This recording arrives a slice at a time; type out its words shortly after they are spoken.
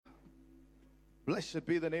Blessed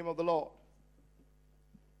be the name of the Lord.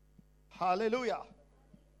 Hallelujah.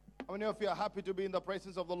 How many of you are happy to be in the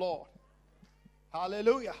presence of the Lord?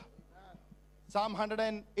 Hallelujah. Psalm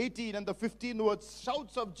 118 and the 15 words,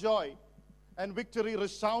 shouts of joy and victory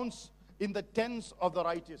resounds in the tents of the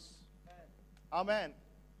righteous. Amen.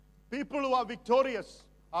 People who are victorious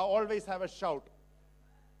always have a shout.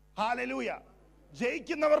 Hallelujah.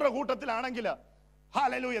 ജയിക്കുന്നവരുടെ കൂട്ടത്തിലാണെങ്കിൽ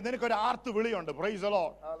hallelujah നിനക്കൊരു ആർത്ത് വിളിയുണ്ട്. Praise the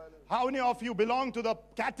Lord. How many of you belong to the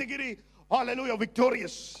category hallelujah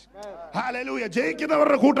victorious? Hallelujah.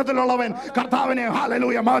 ജയിക്കുന്നവരുടെ കൂട്ടത്തിലുള്ളവൻ കർത്താവിനെ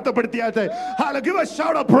hallelujah മഹത്വപ്പെടുത്തിയാട്ടെ. Hallelujah. Give a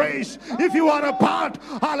shout of praise if you are a part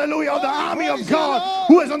hallelujah of the army of God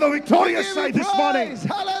who is on the victorious side this morning.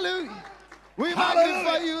 Hallelujah. We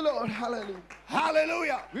magnify you, Lord. Hallelujah.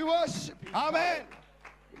 Hallelujah. We worship you. Amen.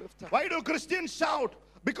 Why do Christians shout?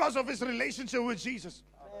 Because of his relationship with Jesus.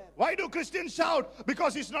 Amen. Why do Christians shout?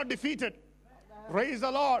 Because he's not defeated. Amen. Praise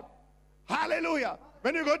the Lord. Hallelujah.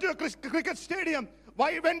 When you go to a cricket stadium,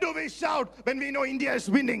 when do we shout? When we know India is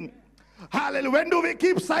winning. Hallelujah. When do we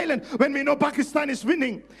keep silent? When we know Pakistan is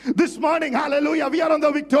winning. This morning, hallelujah, we are on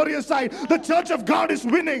the victorious side. The church of God is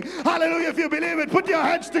winning. Hallelujah. If you believe it, put your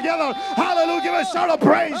hands together. Hallelujah. Give a shout of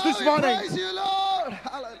praise this morning. Praise you, Lord.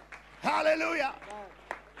 Hallelujah. Hallelujah.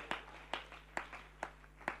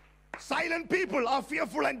 Silent people are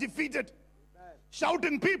fearful and defeated.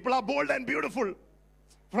 Shouting people are bold and beautiful.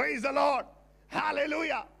 Praise the Lord.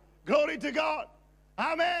 Hallelujah. Glory to God.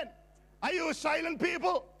 Amen. Are you a silent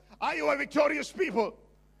people? Are you a victorious people?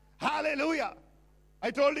 Hallelujah.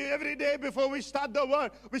 I told you every day before we start the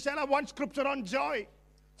word, we shall have one scripture on joy.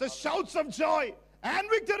 So shouts of joy and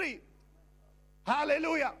victory.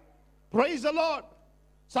 Hallelujah. Praise the Lord.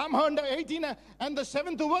 Psalm 118 and the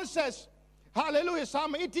 7th verse says, hallelujah,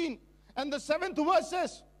 Psalm 18 and the 7th verse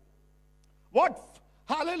says, what?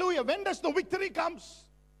 Hallelujah. When does the victory comes?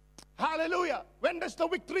 Hallelujah. When does the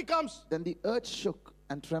victory comes? Then the earth shook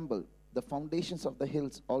and trembled. The foundations of the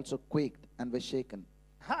hills also quaked and were shaken.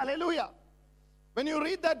 Hallelujah. When you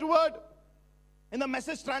read that word in the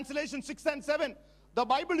Message translation 6 and 7, the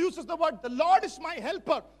Bible uses the word, the Lord is my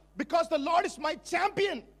helper because the Lord is my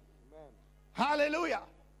champion. Amen. Hallelujah.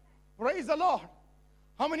 Praise the Lord.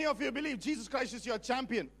 How many of you believe Jesus Christ is your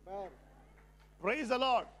champion? Amen. Praise the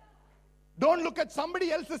Lord. Don't look at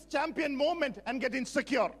somebody else's champion moment and get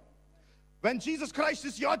insecure. When Jesus Christ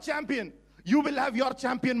is your champion, you will have your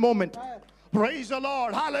champion moment. Amen. Praise the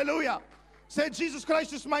Lord. Hallelujah. Say, Jesus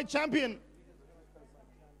Christ is my champion.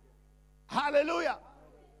 Hallelujah.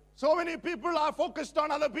 So many people are focused on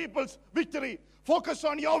other people's victory. Focus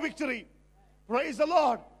on your victory. Praise the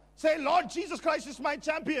Lord. Say, Lord, Jesus Christ is my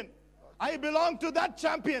champion. I belong to that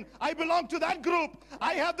champion. I belong to that group.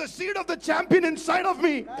 I have the seed of the champion inside of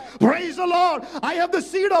me. Praise the Lord. I have the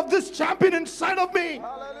seed of this champion inside of me.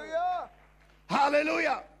 Hallelujah.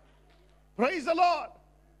 Hallelujah. Praise the Lord.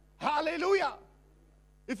 Hallelujah.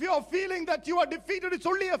 If you are feeling that you are defeated, it's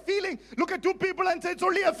only a feeling. Look at two people and say, it's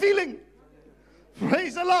only a feeling.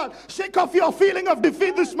 Praise the Lord. Shake off your feeling of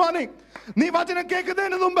defeat this morning.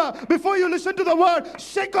 Before you listen to the word,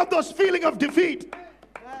 shake off those feeling of defeat.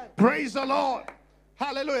 Praise the Lord.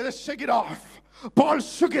 Hallelujah. Let's shake it off. Paul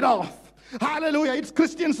shook it off. Hallelujah. It's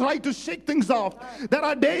Christians' right to shake things off. There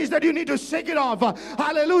are days that you need to shake it off.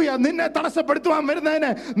 Hallelujah.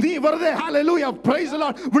 Hallelujah. Praise the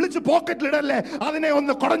Lord.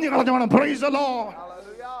 Praise the Lord.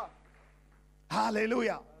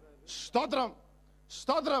 Hallelujah. Stotram.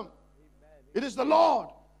 Stotram. It is the Lord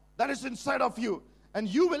that is inside of you. And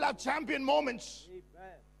you will have champion moments.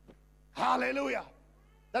 Hallelujah.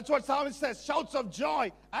 That's what Psalmist says. Shouts of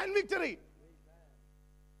joy and victory.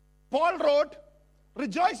 Paul wrote,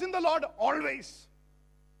 rejoice in the Lord always.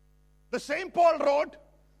 The same Paul wrote,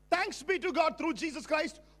 thanks be to God through Jesus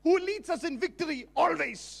Christ who leads us in victory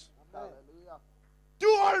always. Hallelujah. Do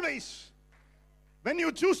always. When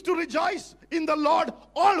you choose to rejoice in the Lord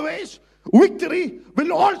always, victory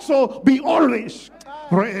will also be always.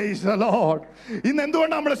 Praise the Lord. ഇന്ന്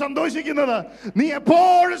എന്തുകൊണ്ടാണ് നമ്മൾ സന്തോഷിക്കുന്നത്? നീ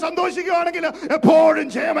എപ്പോഴും സന്തോഷിക്കുകയാണെങ്കിൽ എപ്പോഴും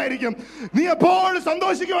ജയമായിരിക്കും. നീ എപ്പോഴും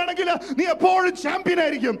സന്തോഷിക്കുകയാണെങ്കിൽ നീ എപ്പോഴും ചാമ്പ്യൻ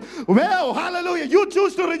ആയിരിക്കും. Well, hallelujah. You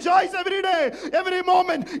choose to rejoice every day, every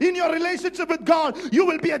moment in your relationship with God. You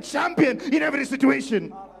will be a champion in every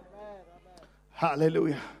situation.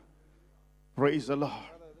 Hallelujah. Praise the Lord.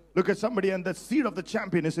 Look at somebody and the seed of the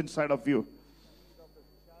champion is inside of you.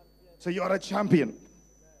 So you are a champion.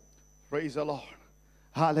 Praise the Lord.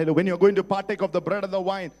 Hallelujah. When you're going to partake of the bread and the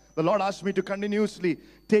wine, the Lord asked me to continuously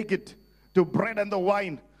take it to bread and the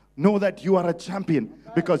wine. know that you are a champion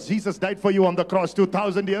because Jesus died for you on the cross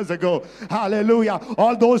 2,000 years ago. Hallelujah.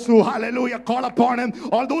 All those who, hallelujah, call upon him,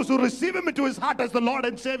 all those who receive him into his heart as the Lord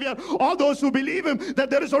and Savior, all those who believe him that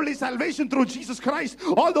there is only salvation through Jesus Christ,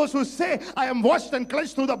 all those who say, I am washed and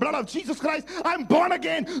cleansed through the blood of Jesus Christ, I am born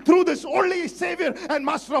again through this only Savior and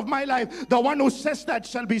Master of my life. The one who says that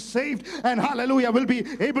shall be saved, and hallelujah, will be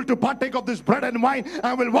able to partake of this bread and wine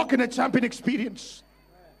and will walk in a champion experience.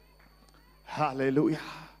 Hallelujah.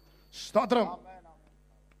 Stotram.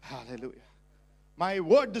 Hallelujah. My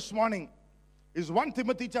word this morning is 1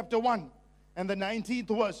 Timothy chapter 1 and the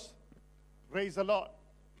 19th verse. Praise the Lord.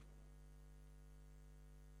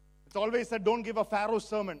 It's always said, don't give a Pharaoh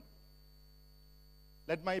sermon.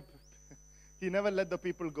 He never let the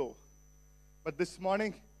people go. But this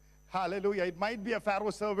morning, hallelujah, it might be a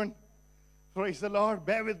Pharaoh sermon. Praise the Lord.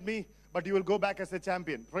 Bear with me, but you will go back as a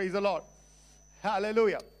champion. Praise the Lord.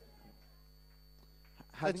 Hallelujah.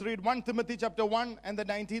 Let's read 1 Timothy chapter 1 and the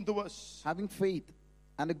 19th verse. Having faith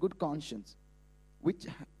and a good conscience, which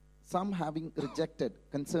some having rejected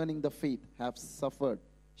concerning the faith have suffered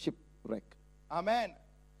shipwreck. Amen.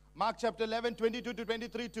 Mark chapter 11, 22 to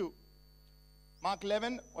 23 too. Mark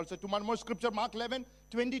 11, also to one more scripture, Mark 11,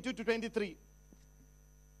 22 to 23.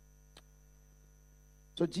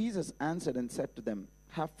 So Jesus answered and said to them,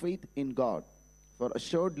 have faith in God, for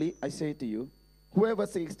assuredly I say to you, whoever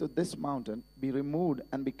says to this mountain, be removed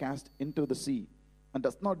and be cast into the sea, and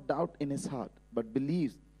does not doubt in his heart, but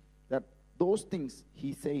believes that those things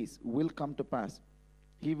he says will come to pass,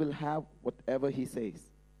 he will have whatever he says.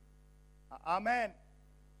 Amen.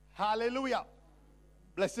 Hallelujah.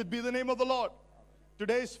 Blessed be the name of the Lord.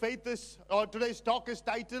 Today's talk is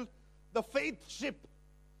titled, The Faith Ship.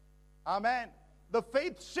 Amen. The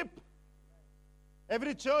Faith Ship.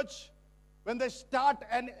 Every church, when they start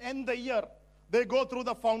and end the year, they go through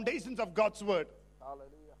the foundations of God's word. Hallelujah.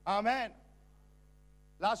 Amen.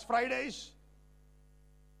 Last Fridays,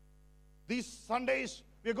 these Sundays,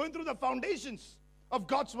 we are going through the foundations of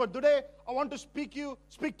God's word. Today, I want to speak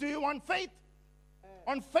to you on faith.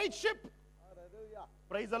 On faith ship. Hallelujah.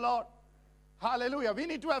 Praise the Lord. Hallelujah. We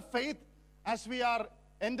need to have faith as we are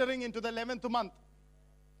entering into the 11th month.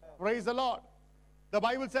 Praise the Lord. The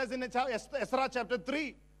Bible says in Ezra chapter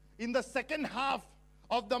 3, in the second half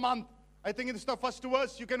of the month, I think it's the first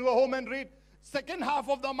verse, you can go home and read. Second half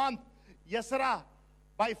of the month, Ezra,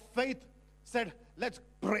 by faith, said, let's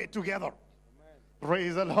pray together. Amen.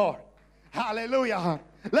 Praise the Lord. Hallelujah.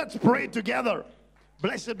 Let's pray together.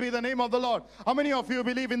 Blessed be the name of the Lord. How many of you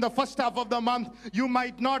believe in the first half of the month, you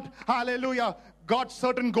might not, hallelujah, got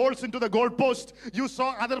certain goals into the goalpost. You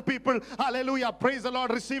saw other people, hallelujah, praise the Lord,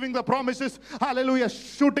 receiving the promises, hallelujah,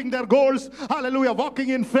 shooting their goals, hallelujah, walking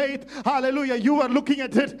in faith, hallelujah. You were looking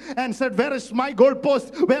at it and said, where is my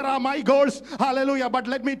goalpost? Where are my goals? Hallelujah. But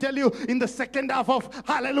let me tell you, in the second half of,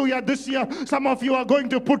 hallelujah, this year, some of you are going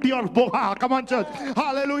to put your, come on church,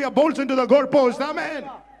 hallelujah, bolts into the goalpost. Amen.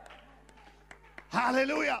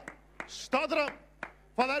 Hallelujah. Stotram.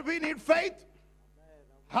 For that we need faith.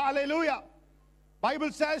 Hallelujah.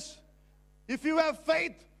 Bible says, if you have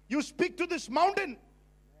faith, you speak to this mountain.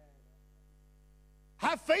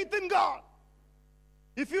 Have faith in God.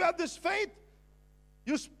 If you have this faith,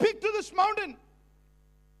 you speak to this mountain.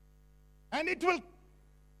 And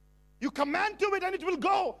you command to it and it will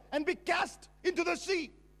go and be cast into the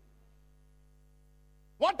sea.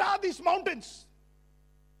 What are these mountains?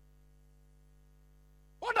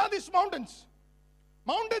 What are these mountains?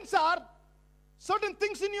 Mountains are certain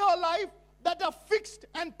things in your life that are fixed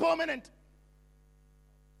and permanent.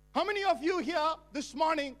 How many of you here this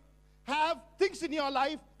morning have things in your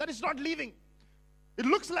life that is not leaving? It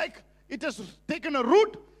looks like it has taken a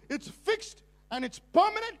root, it's fixed, and it's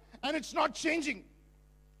permanent, and it's not changing.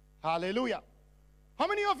 Hallelujah. How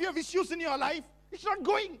many of you have issues in your life? It's not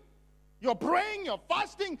going. You're praying, you're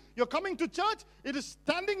fasting, you're coming to church. It is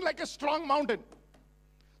standing like a strong mountain.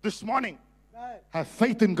 This morning, have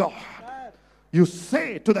faith in God. You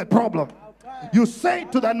say to that problem, you say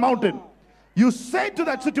to that mountain, you say to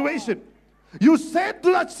that situation, you say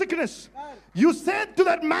to that sickness, you say to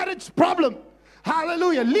that marriage problem,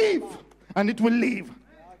 hallelujah, leave, and it will leave.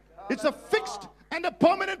 It's a fixed and a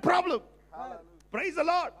permanent problem. Praise the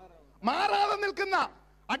Lord. മാറാതെ നിൽക്കുന്ന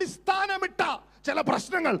അടിസ്ഥാനമിട്ട ചില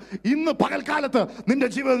പ്രശ്നങ്ങൾ ഇന്ന് പകൽക്കാലത്ത് നിന്റെ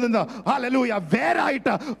ജീവിതത്തിൽ നിന്ന് hallelujah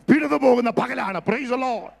വേരായിട്ട് പിഴുതു പോകുന്ന പകലാണ്. Praise the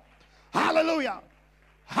lord. Hallelujah.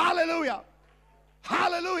 Hallelujah.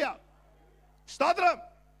 Hallelujah. സ്തോത്രം.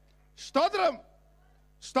 സ്തോത്രം.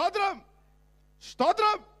 സ്തോത്രം.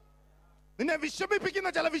 സ്തോത്രം. നിന്നെ വിഷമിപ്പിക്കുന്ന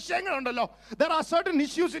ചില വിഷയങ്ങളുണ്ടല്ലോ. There are certain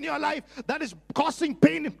issues in your life that is causing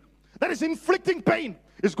pain, that is inflicting pain,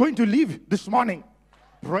 is going to leave this morning.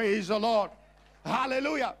 Praise the Lord.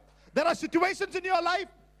 Hallelujah. There are situations in your life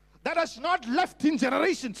that has not left in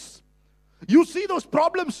generations. You see those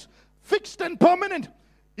problems fixed and permanent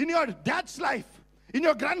in your dad's life, in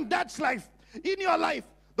your granddad's life, in your life.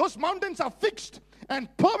 Those mountains are fixed and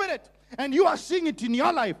permanent. And you are seeing it in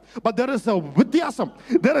your life. But there is a vidyasam.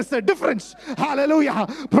 There is a difference. Hallelujah.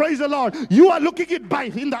 Praise the Lord. You are looking it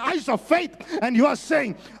in the eyes of faith. And you are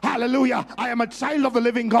saying, hallelujah, I am a child of the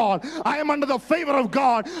living God. I am under the favor of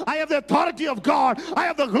God. I have the authority of God. I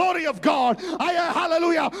have the glory of God.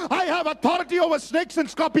 Hallelujah. I have authority over snakes and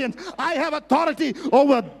scorpions. I have authority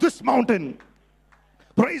over this mountain.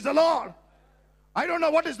 Praise the Lord. I don't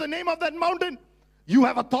know what is the name of that mountain. You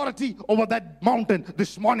have authority over that mountain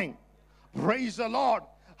this morning. Praise the Lord.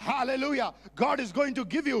 Hallelujah. God is going to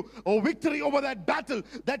give you a victory over that battle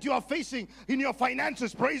that you are facing in your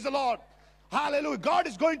finances. Praise the Lord. Hallelujah. God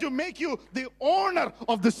is going to make you the owner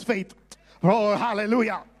of this faith. Oh,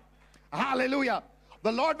 hallelujah. Hallelujah.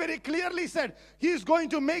 The Lord very clearly said He is going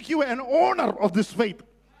to make you an owner of this faith.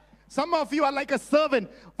 Some of you are like a servant.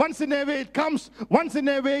 Once in a way it comes, once in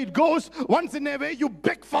a way it goes, once in a way you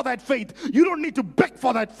beg for that faith. You don't need to beg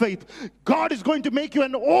for that faith. God is going to make you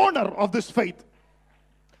an owner of this faith.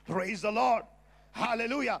 Praise the Lord.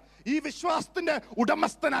 Hallelujah. ഈ വിശ്വാസത്തിന്റെ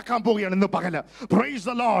ഉടമസ്ഥനാക്കാൻ പോവുകയാണ് ഇന്ന് പകല്. Praise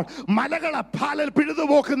the Lord. മലകളെ പാലിൽ പിഴുതു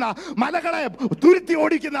പോക്കുന്ന, മലകളെ തുരുത്തി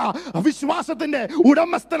ഓടിക്കുന്ന വിശ്വാസത്തിന്റെ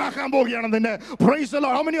ഉടമസ്ഥനാക്കാൻ പോവുകയാണ് നിന്നെ. Praise the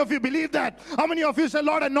Lord. How many of you believe that? How many of you say,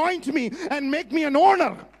 Lord, anoint me and make me an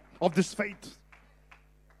owner of this faith?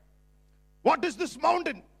 What is this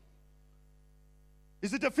mountain?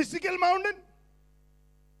 Is it a physical mountain?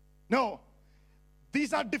 No.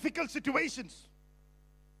 These are difficult situations.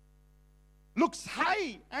 Looks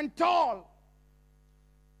high and tall,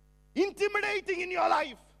 intimidating in your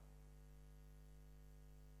life.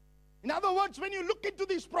 In other words, when you look into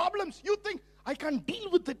these problems, you think, I can't deal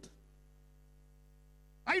with it.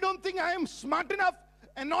 I don't think I am smart enough,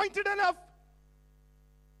 anointed enough,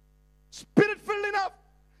 Spirit-filled enough.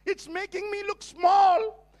 It's making me look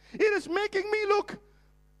small. It is making me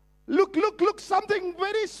look something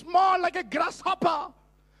very small, like a grasshopper.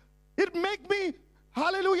 It make me,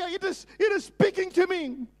 hallelujah, it is speaking to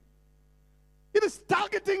me. It is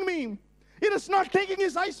targeting me. It is not taking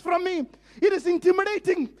His eyes from me. It is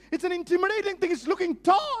intimidating. It's an intimidating thing. It's looking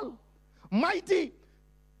tall, mighty.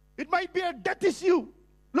 It might be a death issue.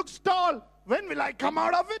 Looks tall. When will I come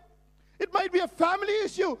out of it? It might be a family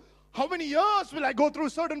issue. How many years will I go through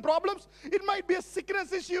certain problems? It might be a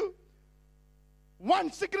sickness issue. One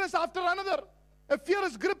sickness after another. A fear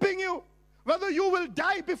is gripping you. Whether you will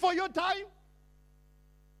die before your time.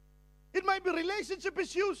 It might be relationship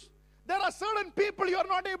issues. There are certain people you are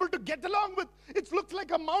not able to get along with. It looks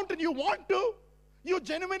like a mountain. You want to. You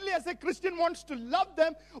genuinely as a Christian wants to love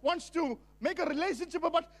them. Wants to make a relationship.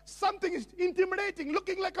 But something is intimidating.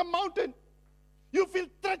 Looking like a mountain. You feel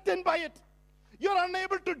threatened by it. You're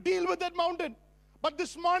unable to deal with that mountain. But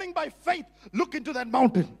this morning by faith, look into that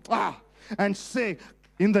mountain and say,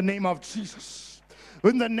 in the name of Jesus.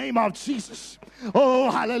 In the name of Jesus. Oh,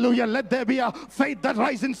 hallelujah. Let there be a faith that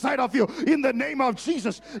rises inside of you. In the name of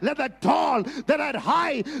Jesus. Let that tall, let that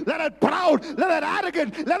high, let that proud, let that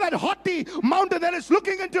arrogant, let that haughty mountain that is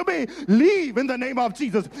looking into me leave in the name of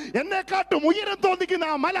Jesus.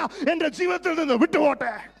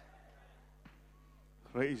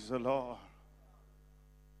 Praise the Lord.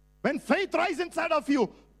 When faith rises inside of you,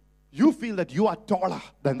 you feel that you are taller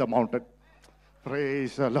than the mountain.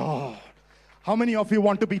 Praise the Lord. How many of you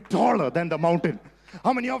want to be taller than the mountain?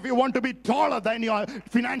 How many of you want to be taller than your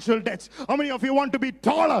financial debts? How many of you want to be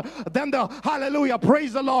taller than the, hallelujah,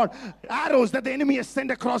 praise the Lord, arrows that the enemy has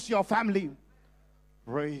sent across your family?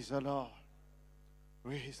 Praise the Lord.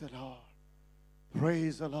 Praise the Lord.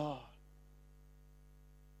 Praise the Lord.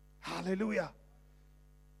 Hallelujah.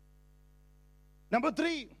 Number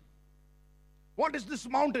 3. What is this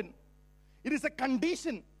mountain? It is a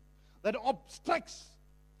condition that obstructs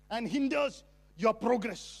and hinders your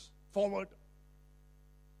progress forward.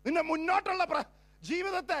 നിന്നെ മുന്നോട്ടുള്ള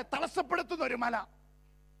ജീവിതത്തെ തടസ്സപ്പെടുത്തുന്ന ഒരു മല.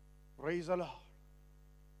 Praise the Lord.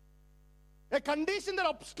 A condition that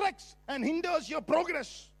obstructs and hinders your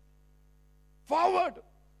progress forward.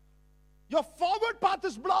 Your forward path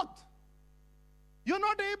is blocked. You're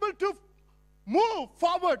not able to move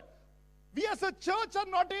forward. We as a church are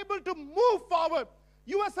not able to move forward.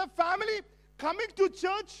 You as a family coming to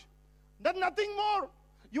church, then nothing more.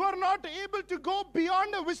 You are not able to go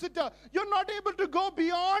beyond a visitor. You're not able to go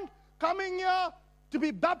beyond coming here to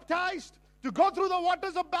be baptized, to go through the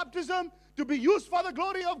waters of baptism, to be used for the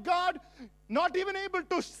glory of God. Not even able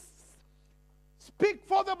to speak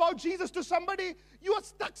forth about Jesus to somebody, you are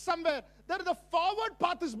stuck somewhere. The forward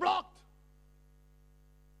path is blocked.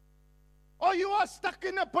 Or you are stuck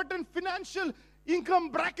in a certain financial income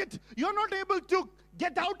bracket. You're not able to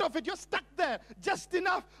get out of it. You're stuck there just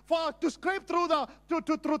enough to scrape through the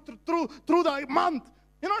through the month.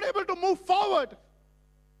 You're not able to move forward.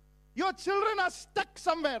 Your children are stuck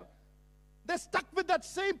somewhere. They're stuck with that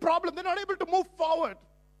same problem. They're not able to move forward.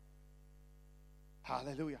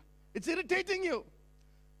 Hallelujah. It's irritating you.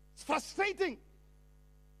 It's frustrating.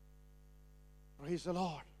 Praise the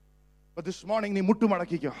Lord. But this morning, nee muttu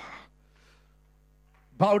madakikko.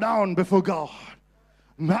 Bow down before God.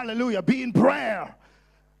 Hallelujah. Be in prayer.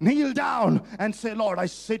 Kneel down and say, Lord, I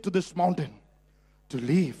say to this mountain to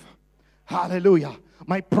leave. Hallelujah.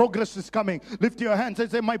 My progress is coming. Lift your hands and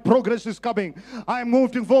say, my progress is coming. I am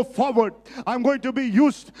moving forward. I'm going to be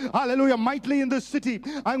used, hallelujah, mightily in this city.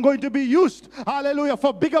 I'm going to be used, hallelujah,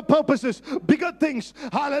 for bigger purposes, bigger things.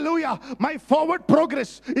 Hallelujah. My forward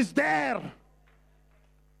progress is there.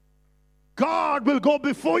 God will go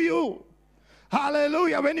before you.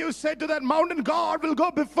 Hallelujah. When you say to that mountain, God will go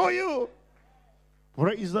before you.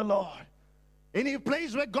 Praise the Lord. Any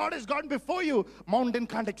place where God has gone before you, mountain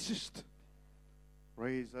can't exist.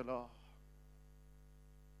 Praise the Lord.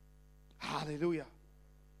 Hallelujah.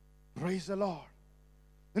 Praise the Lord.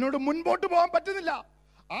 നിന്നോട് മുൻപോട്ട് പോകാൻ പറ്റുന്നില്ല.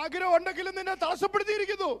 ആഗ്രഹം ഉണ്ടെങ്കിലും നിന്നെ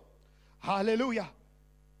തടസ്സപ്പെടുത്തിയിരിക്കുന്നു. Hallelujah.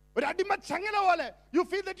 ഒരു അടിമ ചങ്ങല പോലെ. You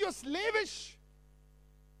feel that you're slavish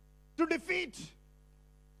to defeat.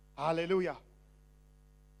 Hallelujah.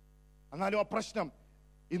 എന്നാലും ആ പ്രശ്നം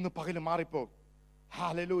ഇന്ന് പകല് മാറിപ്പോ.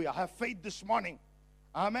 Hallelujah. Have faith this morning.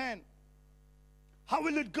 Amen. How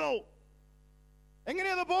will it go?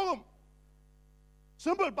 എങ്ങനെയത് പോകും?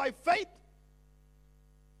 Simple, by faith.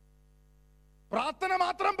 പ്രാർത്ഥന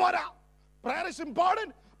മാത്രം പോരാ. Prayer is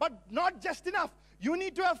important, but not just enough. You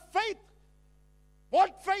need to have faith.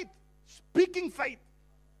 What faith? Speaking faith.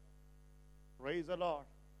 Praise the Lord.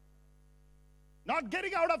 Not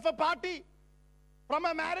getting out of a party, from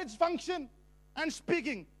a marriage function, and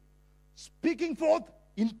speaking. Speaking forth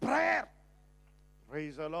in prayer.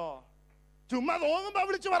 Praise the Lord. ചുമ്മാ തോന്നുമ്പോ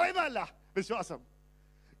വിളിച്ചു പറയുന്നതല്ല വിശ്വാസം.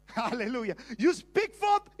 Hallelujah. You speak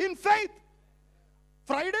forth in faith.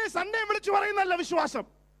 Friday, Sunday വിളിച്ചു പറയുന്നതല്ല വിശ്വാസം.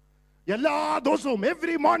 എല്ലാ ദിവസവും,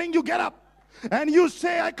 every morning you get up and you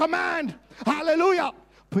say, I command. Hallelujah.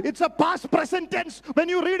 It's a past present tense. When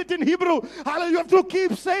you read it in Hebrew, hallelujah, you have to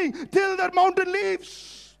keep saying till that mountain leaves.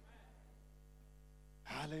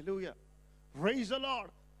 Hallelujah. Praise the Lord.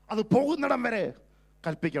 അത് പോകുന്നിടം വരെ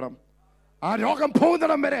കൽപ്പിക്കണം. ആ രോഗം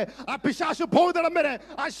പോകുന്നിടം വരെ, ആ പിശാച് പോകുന്നിടം വരെ,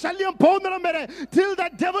 ആ ശല്യം പോകുന്നിടം വരെ, till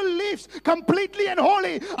that devil leaves completely and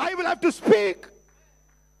wholly, I will have to speak.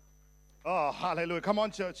 Oh, hallelujah. Come on,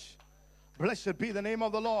 church. Blessed be the name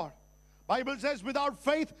of the Lord. Bible says without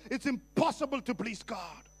faith it's impossible to please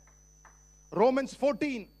God. Romans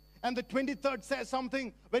 14 and the 23rd says something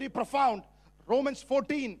very profound. Romans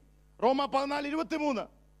 14, Roma 14:23.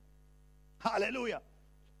 Hallelujah.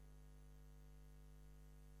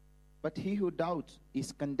 But he who doubts is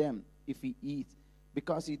condemned if he eats,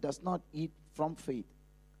 because he does not eat from faith.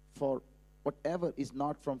 For whatever is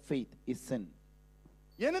not from faith is sin.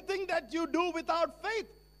 Anything that you do without faith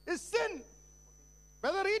is sin.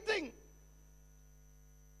 Whether eating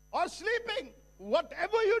or sleeping,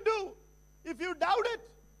 whatever you do, if you doubt it,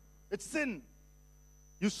 it's sin.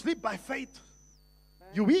 You sleep by faith.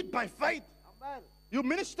 Amen. You eat by faith. Amen. You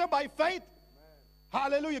minister by faith. Amen.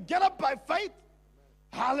 Hallelujah. Get up by faith.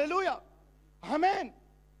 Hallelujah. Amen.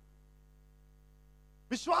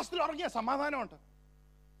 വിശ്വാസത്തിൽ ഉറങ്ങിയ സമാധാനമുണ്ട്.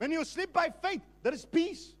 When you sleep by faith, there is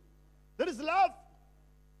peace. There is love.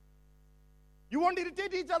 You won't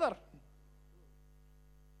irritate each other.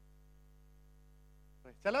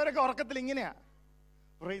 ചിലവരൊക്കെ ഉറക്കത്തിൽ ഇങ്ങനെയാ.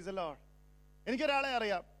 Praise the Lord. എനിക്കൊരാളെ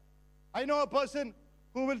അറിയാം. I know a person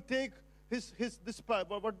who will take his this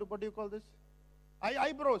what do you call this?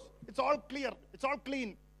 Eyebrows. It's all clear. It's all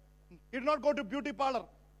clean. He did not go to beauty parlor.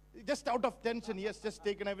 Just out of tension, he has just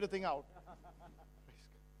taken everything out.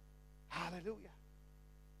 Hallelujah.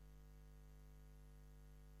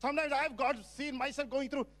 Sometimes I have seen myself going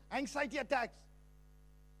through anxiety attacks.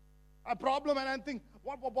 A problem, and I think,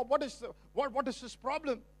 what is this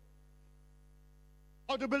problem?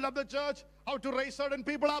 How to build up the church, how to raise certain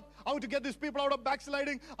people up, how to get these people out of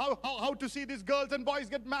backsliding, how to see these girls and boys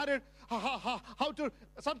get married, how to.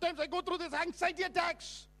 Sometimes I go through these anxiety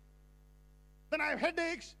attacks. Then I have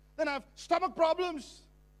headaches, then I have stomach problems,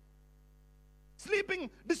 sleeping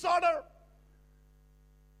disorder.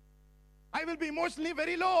 I will be emotionally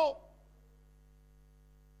very low.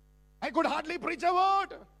 I could hardly preach a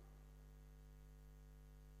word.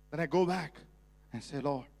 Then I go back and say,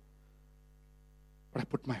 Lord,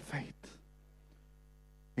 put my faith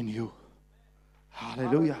in you.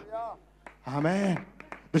 Hallelujah. Amen.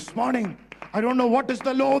 This morning, I don't know what is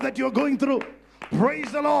the law that you're going through.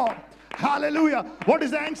 Praise the Lord. Hallelujah. What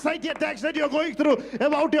is the anxiety attacks that you're going through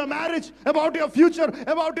about your marriage, about your future,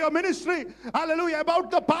 about your ministry? Hallelujah.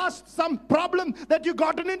 About the past, some problem that you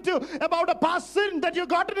gotten into, about a past sin that you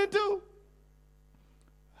gotten into.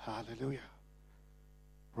 Hallelujah.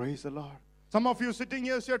 Praise the Lord. Some of you sitting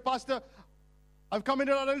here said, Pastor, I've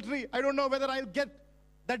committed adultery. I don't know whether I'll get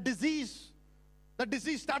that disease. That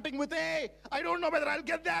disease starting with A. I don't know whether I'll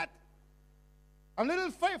get that. I'm a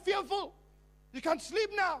little fearful. You can't sleep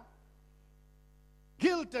now.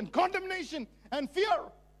 Guilt and condemnation and fear.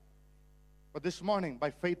 But this morning, by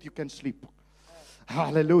faith, you can sleep.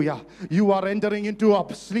 Hallelujah. You are entering into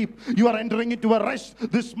a sleep. You are entering into a rest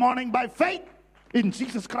this morning by faith in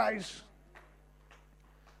Jesus Christ.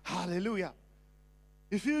 Hallelujah.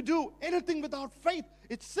 If you do anything without faith,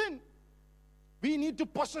 it's sin. We need to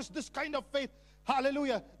possess this kind of faith.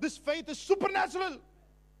 Hallelujah. This faith is supernatural.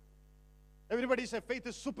 Everybody say faith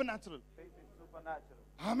is supernatural. Faith is supernatural.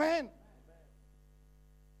 Amen.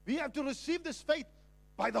 We have to receive this faith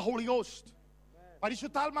by the Holy Ghost.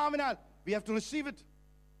 Parishuddhatmavinal. We have to receive it.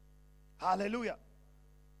 Hallelujah.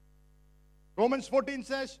 Romans 14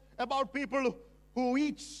 says about people who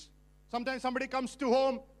eats. Sometimes somebody comes to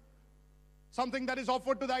home. Something that is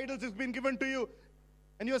offered to the idols has been given to you.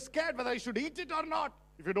 And you're scared whether I should eat it or not.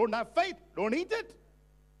 If you don't have faith, don't eat it.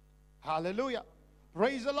 Hallelujah.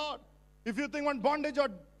 Praise the Lord. If you think one bondage or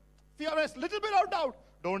fear is little bit of doubt,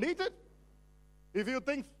 don't eat it. If you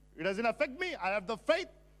think it doesn't affect me, I have the faith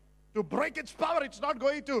to break its power. It's not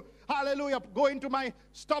going to, hallelujah, go into my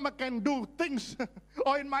stomach and do things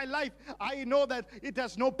or in my life. I know that it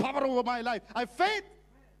has no power over my life. I have faith.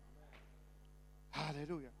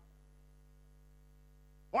 Hallelujah.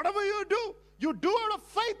 Whatever you do out of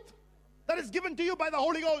faith that is given to you by the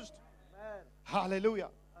Holy Ghost. Amen. Hallelujah.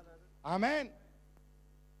 Amen.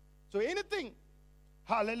 So anything,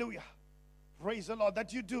 hallelujah, praise the Lord,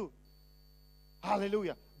 that you do,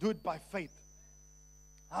 hallelujah, do it by faith.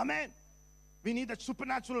 Amen. We need that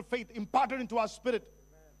supernatural faith imparted into our spirit.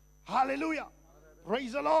 Hallelujah.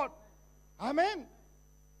 Praise the Lord. Amen.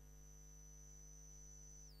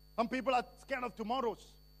 Some people are scared of tomorrows.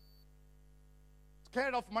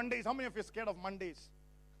 Scared of Mondays. How many of you are scared of Mondays?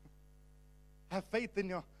 Have faith in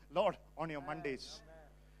your Lord on your Mondays.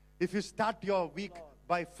 If you start your week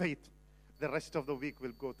by faith, the rest of the week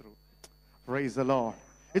will go through. Praise the Lord.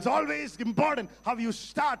 It's always important how you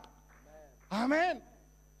start. Amen.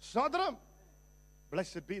 Sodram.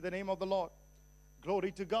 Blessed be the name of the Lord.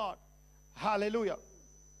 Glory to God. Hallelujah.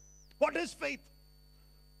 What is faith?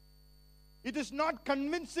 It is not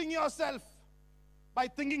convincing yourself by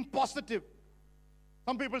thinking positive.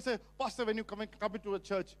 Some people say, Pastor, when you come into a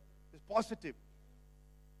church, it's positive.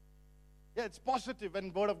 Yeah, it's positive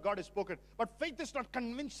when the word of God is spoken. But faith is not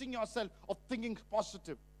convincing yourself of thinking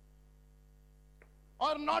positive.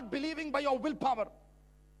 Or not believing by your willpower.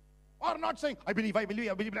 Or not saying, I believe. Faith.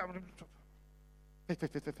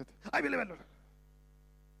 I believe.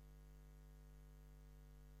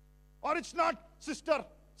 Or it's not, sister,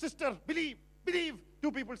 believe.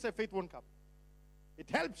 Two people say faith won't come. It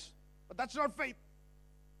helps, but that's not faith.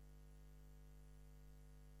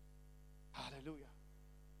 Hallelujah.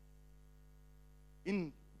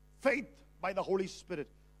 In faith by the Holy Spirit,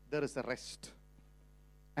 there is a rest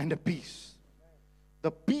and a peace.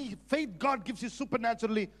 The faith God gives you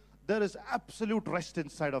supernaturally, there is absolute rest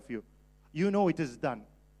inside of you. You know it is done.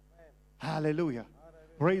 Hallelujah.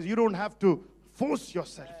 Praise. You don't have to force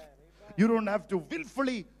yourself. You don't have to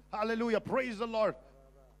willfully, hallelujah, praise the Lord.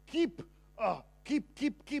 Keep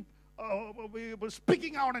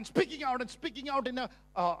speaking out in a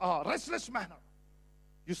restless manner.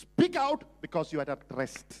 You speak out because you are at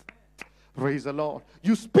rest. Praise the Lord.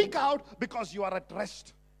 You speak out because you are at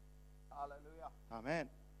rest. Hallelujah. Amen.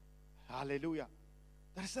 Hallelujah.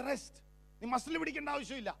 There is a rest. You must live it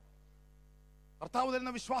ആവശ്യമില്ല. കർത്താവ്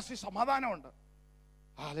തരുന്ന വിശ്വാസി സമാധാനമുണ്ട്.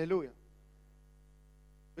 Hallelujah.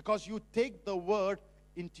 Because you take the word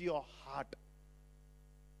into your heart.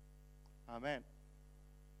 Amen.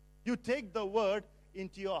 You take the word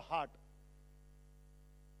into your heart.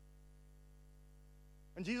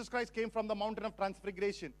 When Jesus Christ came from the mountain of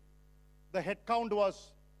transfiguration, the head count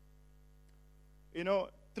was,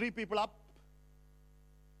 3 people up,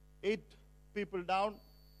 8 people down.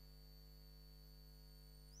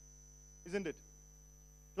 Isn't it?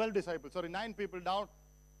 12 disciples, 9 people down,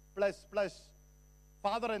 plus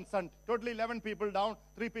father and son. Totally 11 people down,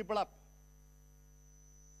 3 people up.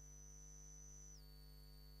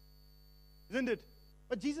 Isn't it?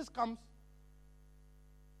 But Jesus comes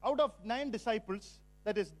out of 9 disciples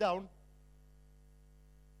that is down,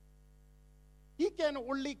 he can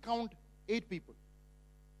only count 8 people.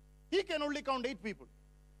 He can only count 8 people.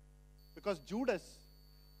 Because Judas'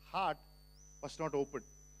 heart was not open.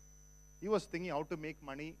 He was thinking how to make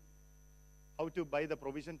money, how to buy the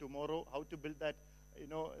provision tomorrow, how to build that,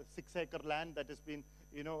 6-acre land that has been,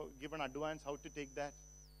 given advance, how to take that.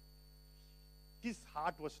 His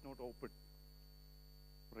heart was not open.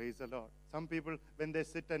 Praise the Lord. Some people, when they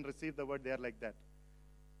sit and receive the word, they are like that.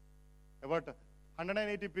 About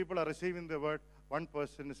 180 people are receiving the word. One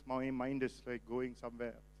person's mind is like going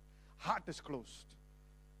somewhere. Heart is closed.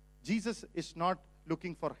 Jesus is not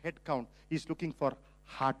looking for head count. He's looking for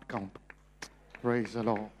heart count. Praise the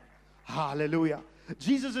Lord. Hallelujah.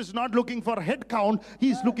 Jesus is not looking for head count.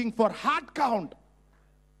 He's looking for heart count.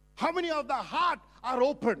 How many of the heart are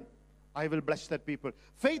open? I will bless that people.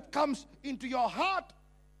 Faith comes into your heart.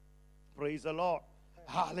 Praise the Lord.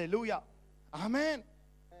 Hallelujah. Amen.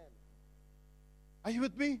 Are you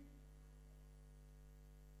with me?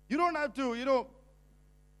 You don't have to,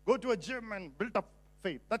 go to a gym and build up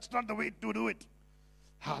faith. That's not the way to do it.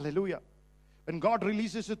 Hallelujah. When God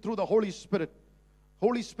releases it through the Holy Spirit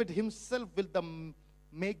himself will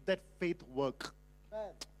make that faith work. Amen.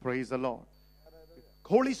 Praise the Lord. Hallelujah.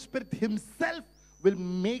 Holy Spirit himself will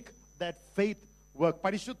make that faith work.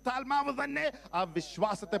 പരിശുദ്ധാത്മാവ് തന്നെ ആ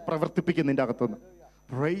വിശ്വാസത്തെ പ്രവർത്തിപ്പിക്കും നിന്റെ അകത്തുനിന്ന്.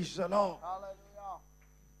 Praise the Lord. Hallelujah.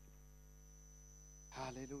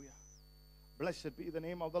 Hallelujah. Blessed be the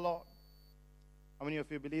name of the Lord. How many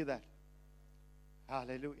of you believe that?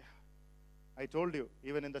 Hallelujah. I told you,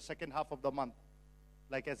 even in the second half of the month,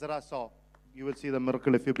 like Ezra saw, you will see the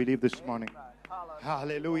miracle if you believe this morning.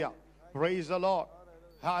 Hallelujah. Praise the Lord.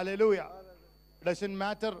 Hallelujah. It doesn't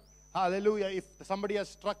matter, hallelujah, if somebody has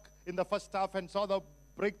struck in the first half and saw the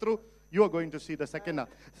breakthrough, you are going to see the second half.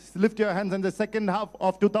 Lift your hands, and the second half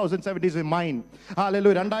of 2017 is mine.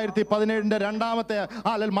 Hallelujah. 2017 രണ്ടാമത്തെ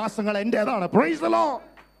മാസങ്ങൾ എന്റേതാണ്. Praise the Lord.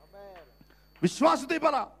 വിശ്വാസത്തിൽ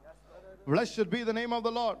പറ. Blessed be the name of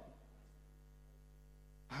the Lord.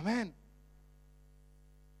 Amen.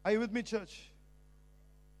 Are you with me, church?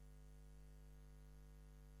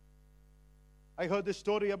 I heard this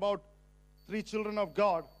story about 3 children of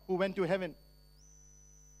God who went to heaven.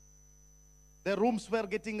 Their rooms were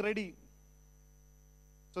getting ready.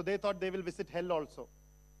 So they thought they will visit hell also.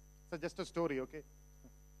 So just a story, okay?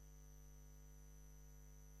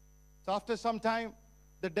 So after some time,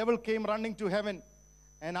 the devil came running to heaven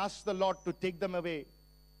and asked the Lord to take them away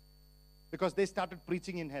because they started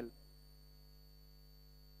preaching in hell.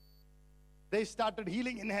 They started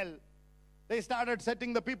healing in hell. They started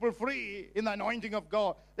setting the people free in the anointing of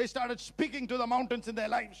God. They started speaking to the mountains in their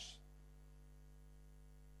lives.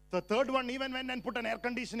 The third one even went and put an air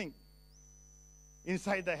conditioning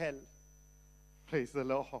inside the hell. Praise the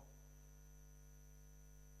Lord.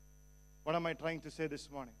 What am I trying to say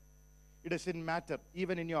this morning? It doesn't matter,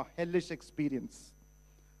 even in your hellish experience.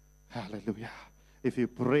 Hallelujah. If you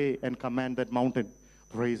pray and command that mountain,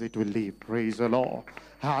 praise it will leave. Praise the Lord.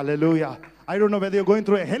 Hallelujah. I don't know whether you're going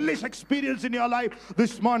through a hellish experience in your life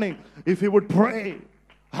this morning. If you would pray,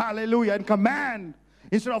 hallelujah, and command,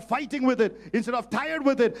 instead of fighting with it, instead of tired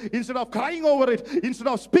with it, instead of crying over it, instead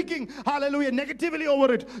of speaking, hallelujah, negatively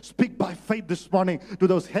over it, speak by faith this morning to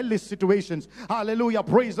those hellish situations. Hallelujah.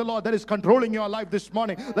 Praise the Lord that is controlling your life this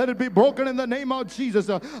morning. Let it be broken in the name of Jesus.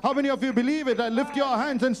 How many of you believe it? Lift your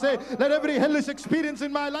hands and say, let every hellish experience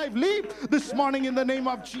in my life leave this morning in the name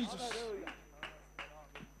of Jesus.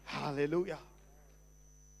 Hallelujah.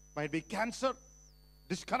 Might be cancer,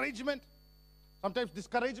 discouragement. Sometimes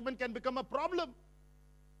discouragement can become a problem.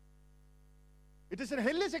 It is a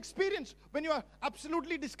hellish experience when you are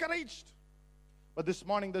absolutely discouraged. But this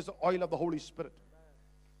morning there's the oil of the Holy Spirit.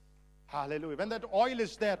 Hallelujah. When that oil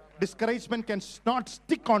is there, discouragement cannot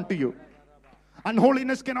stick onto you.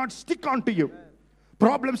 Unholiness cannot stick onto you.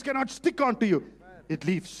 Problems cannot stick onto you. It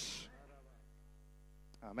leaves.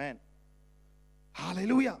 Amen.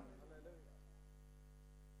 Hallelujah.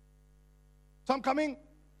 So I'm coming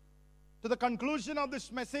to the conclusion of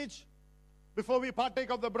this message before we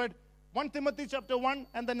partake of the bread. 1 Timothy chapter 1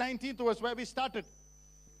 and the 19th verse where we started.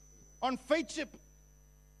 On faithship.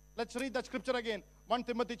 Let's read that scripture again. 1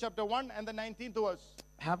 Timothy chapter 1 and the 19th verse.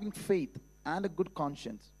 Having faith and a good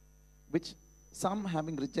conscience, which some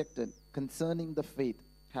having rejected concerning the faith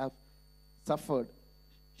have suffered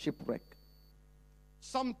shipwreck.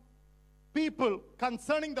 Some people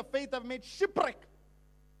concerning the faith have made shipwreck.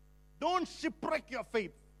 Don't shipwreck your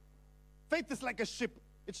faith. Faith is like a ship.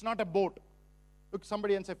 It's not a boat. Look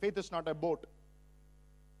somebody and say, faith is not a boat.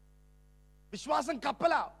 Vishwasam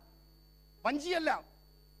kappala. Vanjiyalla.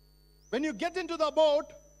 When you get into the boat,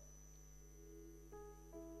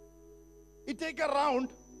 It take a round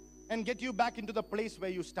and get you back into the place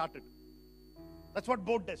where you started. That's what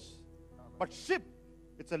boat does. But ship,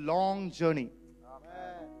 it's a long journey.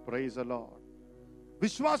 Praise the Lord.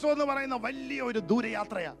 വിശ്വാസം എന്ന് പറയുന്ന വലിയ ഒരു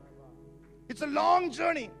ദൂരയാത്രയാ. It's a long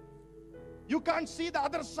journey. You can't see the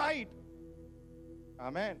other side.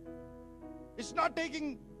 Amen. It's not taking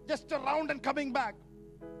just a round and coming back.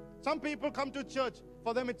 Some people come to church.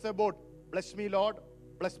 For them it's a boat. Bless me, Lord.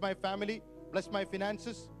 Bless my family. Bless my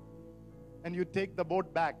finances. And you take the boat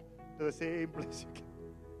back to the same place again.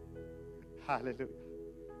 Hallelujah.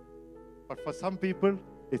 But for some people,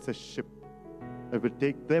 it's a ship that will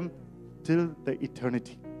take them till the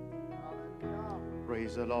eternity.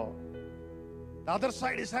 Praise the Lord. The other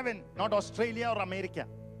side is heaven, not Australia or America.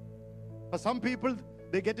 For some people,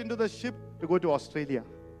 they get into the ship to go to Australia.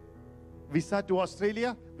 Visa to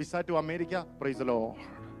Australia, visa to America. Praise the Lord.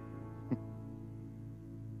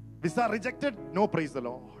 Visa rejected? No, praise the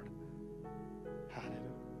Lord.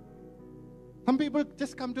 Hallelujah. Some people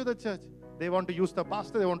just come to the church. They want to use the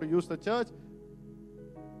pastor, they want to use the church.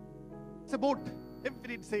 It's a boat.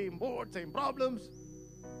 Every same boat, same problems.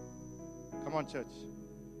 Come on, church.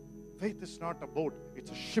 Faith is not a boat,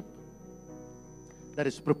 it's a ship that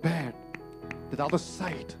is prepared to the other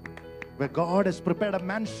side, where God has prepared a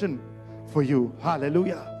mansion for you.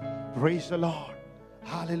 Hallelujah. Praise the Lord.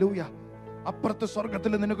 Hallelujah. അപ്പുറത്തെ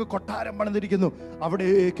സ്വർഗത്തിൽ നിനക്ക് കൊട്ടാരം പണിതിരിക്കുന്നു.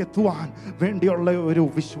 അവിടേക്ക് എത്തുവാൻ വേണ്ടിയുള്ള ഒരു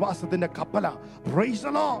വിശ്വാസത്തിന്റെ കപ്പല. Praise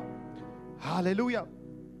the Lord. Hallelujah.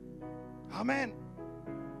 Amen.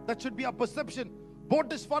 That should be our perception. Boat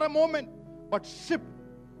is for a moment, but ship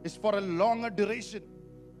is for a longer duration.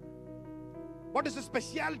 What is the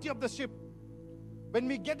speciality of the ship? When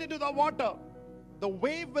we get into the water, the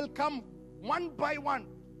wave will come one by one.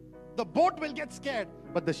 The boat will get scared,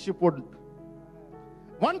 but the ship wouldn't.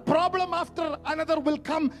 One problem after another will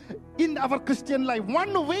come in our Christian life.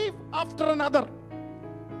 One wave after another.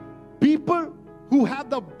 People who have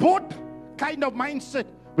the boat kind of mindset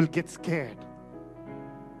will get scared.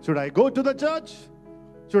 Should I go to the church?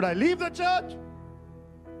 Should I leave the church?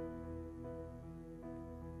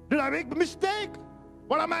 Did I make a mistake?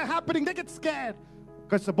 What am I happening? They get scared.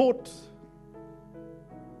 Because the boat.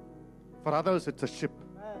 For others, it's a ship.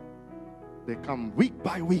 They come week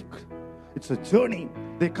by week. It's a journey.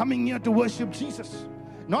 They're coming here to worship Jesus,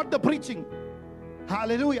 not the preaching.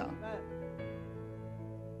 Hallelujah.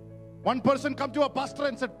 One person come to a pastor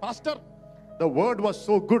and said, Pastor, the word was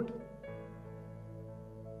so good.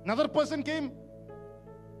 Another person came.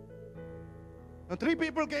 And 3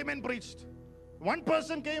 people came and preached. One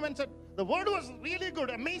person came and said, the word was really good,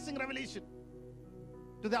 amazing revelation.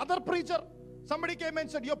 To the other preacher, somebody came and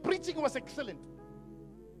said, your preaching was excellent.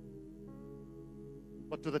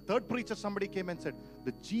 But to the third preacher, somebody came and said,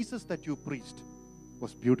 the Jesus that you preached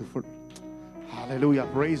was beautiful. Hallelujah.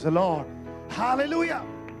 Praise the Lord. Hallelujah.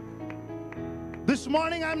 This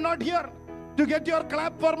morning, I'm not here to get your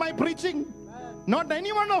clap for my preaching. Not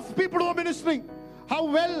any one of people who are ministering. How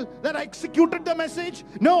well that I executed the message.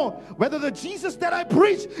 No, whether the Jesus that I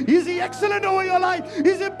preach, is he excellent over your life?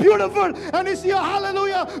 Is he beautiful? And is he,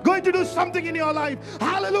 hallelujah, going to do something in your life?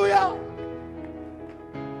 Hallelujah.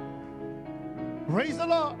 Praise the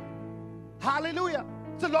Lord. Hallelujah.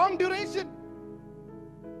 It's a long duration.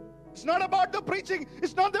 It's not about the preaching.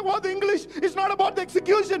 It's not about the English. It's not about the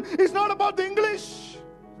execution. It's not about the English.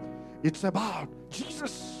 It's about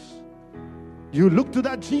Jesus. You look to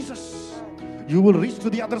that Jesus, you will reach to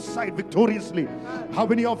the other side victoriously. How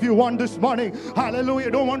many of you want this morning? Hallelujah.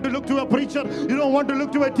 You don't want to look to a preacher. You don't want to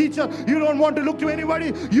look to a teacher. You don't want to look to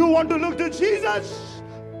anybody. You want to look to Jesus.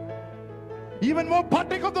 Even more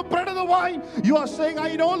partake of the bread and the wine. You are saying,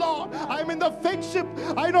 I know, Lord, I'm in the faith ship.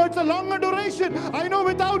 I know it's a longer duration. I know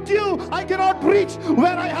without you, I cannot reach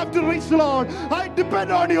where I have to reach, Lord. I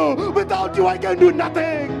depend on you. Without you, I can do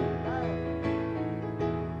nothing.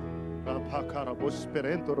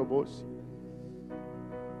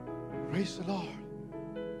 Praise the Lord.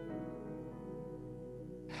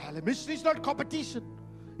 Ministry is not competition.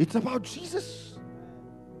 It's about Jesus.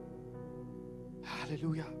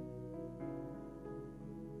 Hallelujah.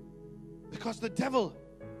 Because the devil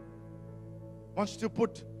wants to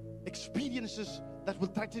put experiences that will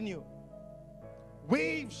threaten you.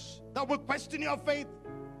 Waves that will question your faith.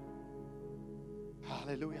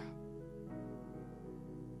 Hallelujah.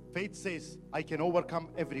 Faith says, I can overcome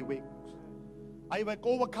every wave. I will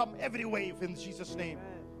overcome every wave in Jesus' name.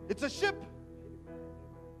 It's a ship.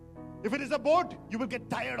 If it is a boat, you will get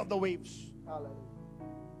tired of the waves.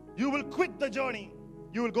 You will quit the journey.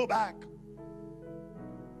 You will go back.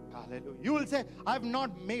 Hallelujah. You will say, I'm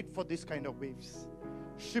not made for this kind of waves.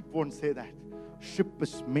 Ship won't say that. Ship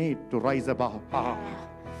is made to rise above.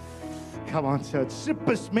 Come on, church. Ship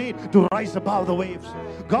is made to rise above the waves.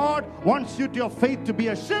 God wants your faith to be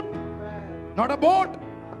a ship, not a boat.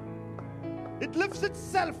 It lifts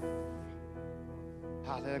itself.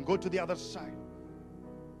 And go to the other side.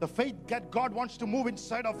 The faith that God wants to move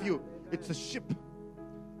inside of you, it's a ship.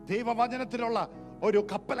 ദൈവവചനത്തിലുള്ള ഒരു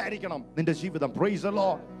കപ്പലായിരിക്കണം നിന്റെ ജീവിതം. Praise the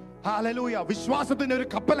Lord. Hallelujah. വിശ്വാസത്തിന്റെ ഒരു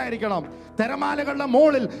കപ്പലായിരിക്കണം. തിരമാലകളുടെ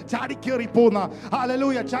മുകളിൽ ചാടിക്കേറി പോകുന്ന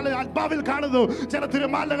hallelujah. ചില ആത്മാവിൽ കാണുന്നു ചില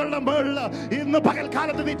തിരമാലകളുടെ മുകളിൽ ഇന്ന്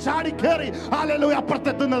പകൽക്കാലത്ത് നീ ചാടിക്കേറി hallelujah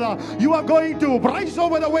അപ്പുറത്തെത്തുന്നത്. You are going to rise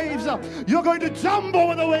over the waves. You are going to jump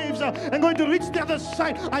over the waves and going to reach the other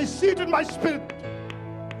side. I see it in my spirit.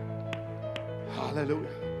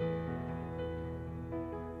 Hallelujah.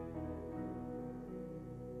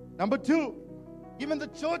 Number 2, even the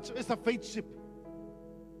church is a faith ship.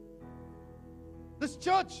 This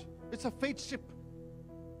church is a faith ship.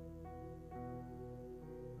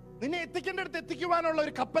 നിന്നെ എത്തിക്കേണ്ടടുത്ത് എത്തിക്കുവാനുള്ള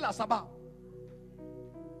ഒരു കപ്പലാ സഭ.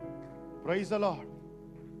 Praise the Lord.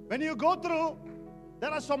 When you go through,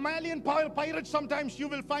 there are Somalian pirates sometimes you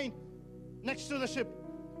will find next to the ship.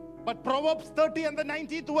 But Proverbs 30 and the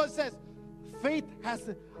 19th verse says,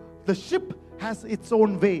 the ship has its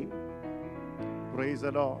own way. Praise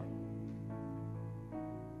the Lord.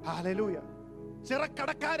 Hallelujah.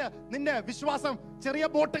 ചെറുക്കടക്കാര് നിന്നെ വിശ്വാസം ചെറിയ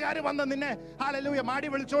ബോട്ടുകാര് വന്ന് നിന്നെ hallelujah മാടി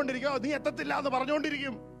വിളിച്ചുകൊണ്ടിരിക്കും, നീ എത്തത്തില്ല എന്ന്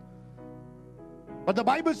പറഞ്ഞുകൊണ്ടിരിക്കും. But the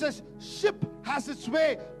Bible says ship has its way.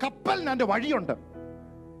 കപ്പലിന് അതിന്റെ വഴിയുണ്ട്.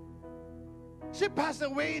 Ship has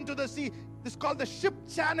a way into the sea. This is called the ship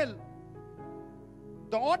channel.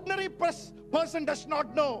 The ordinary person does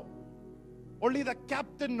not know. Only the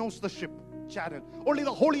captain knows the ship channel. Only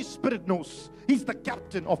the Holy Spirit knows. He's the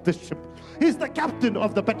captain of this ship. He's the captain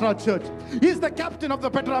of the Petra church. He's the captain of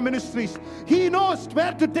the Petra Ministries. He knows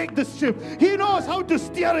where to take this ship. He knows how to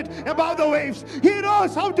steer it above the waves. He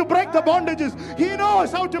knows how to break the bondages. He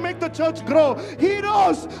knows how to make the church grow. He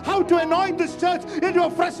knows how to anoint this church into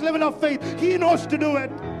a fresh level of faith. He knows to do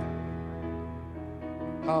it.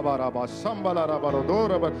 How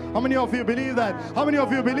many of you believe that? How many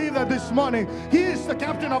of you believe that this morning? He is the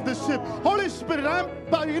captain of this ship. Holy Spirit,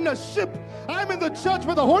 I'm in a ship. I'm in the church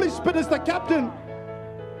where the Holy Spirit is the captain.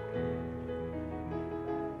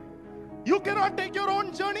 You cannot take your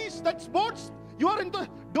own journeys. That's boats.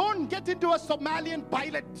 Don't get into a Somalian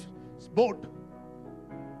pilot's boat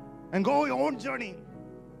and go your own journey.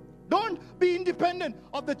 Don't be independent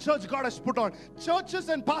of the church God has put on. Churches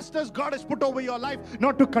and pastors God has put over your life,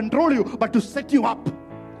 not to control you, but to set you up.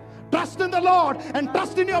 Trust in the Lord and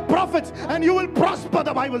trust in your prophets, and you will prosper,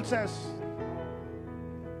 the Bible says.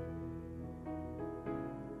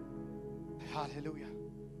 Hallelujah.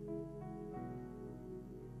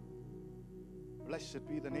 Blessed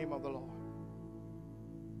be the name of the Lord.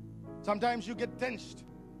 Sometimes you get tensed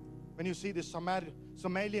when you see the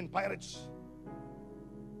Somalian pirates.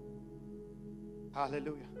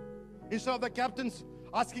 Hallelujah. Instead of the captains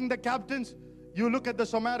asking the captains, you look at the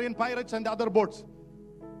Somalian pirates and the other boats.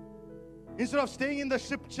 Instead of staying in the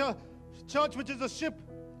ship church, which is a ship,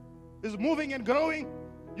 is moving and growing,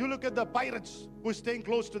 you look at the pirates who are staying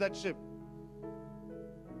close to that ship.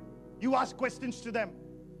 You ask questions to them.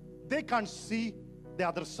 They can't see the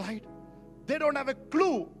other side. They don't have a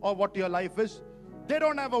clue of what your life is. They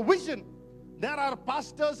don't have a vision. There are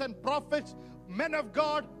pastors and prophets, men of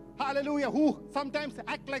God, hallelujah, who sometimes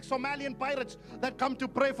act like Somalian pirates that come to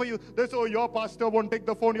pray for you. They say, oh, your pastor won't take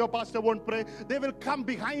the phone, your pastor won't pray. They will come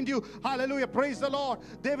behind you, hallelujah, praise the Lord.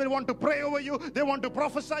 They will want to pray over you, they want to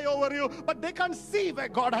prophesy over you, but they can't see where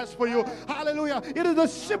God has for you. Hallelujah. It is the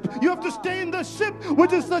ship. You have to stay in the ship,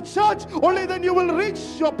 which is the church. Only then you will reach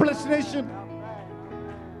your destination.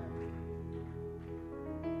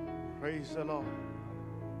 Praise the Lord.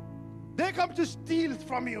 They come to steal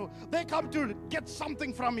from you. They come to get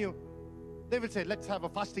something from you. They will say, let's have a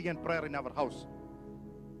fasting and prayer in our house.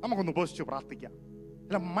 നമുക്കൊന്ന് ഉപസിച്ചു പ്രാർത്ഥിക്കാം.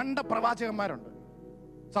 ചില മണ്ട പ്രവാചകന്മാരുണ്ട്,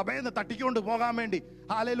 സഭയിൽ നിന്ന് തട്ടിക്കൊണ്ട് പോകാൻ വേണ്ടി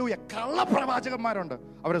hallelujah കള്ള പ്രവാചകന്മാരുണ്ട്.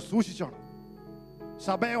 അവരെ സൂക്ഷിച്ചോണം.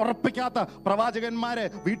 സഭയെ ഉറപ്പിക്കാത്ത പ്രവാചകന്മാരെ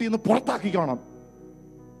വീട്ടിൽ നിന്ന് പുറത്താക്കിക്കോണം.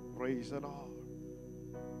 Praise the Lord.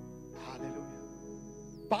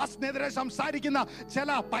 പാസ്റ്റിനെതിരെ സംസാരിക്കുന്ന ചില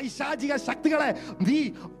പൈശാചിക ശക്തികളെ നീ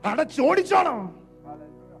അടച്ചോടിച്ചോണം.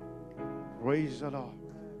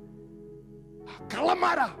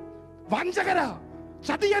 കള്ളന്മാരാ, വഞ്ചകരാ,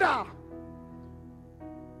 ചതിയരാ.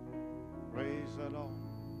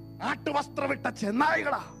 ആട്ടുവസ്ത്രവിട്ട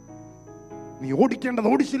ചെന്നായികളാ. നീ ഓടിക്കേണ്ടത്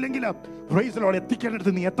ഓടിച്ചില്ലെങ്കിൽ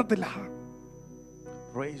എത്തിക്കേണ്ടത് നീ എത്തത്തില്ല.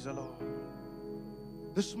 Praise the Lord.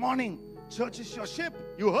 This morning, church is your ship.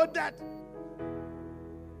 You heard that?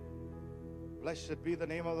 Blessed be the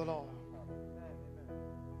name of the Lord.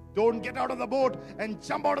 Don't get out of the boat and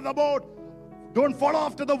jump out of the boat. Don't follow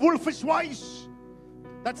after the wolfish voice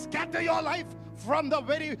that scatter your life from the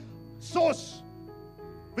very source,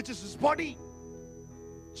 which is His body.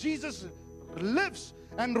 Jesus lives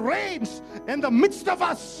and reigns in the midst of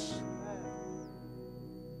us.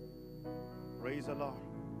 Praise the Lord.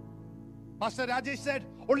 Pastor Rajesh said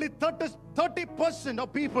only 30%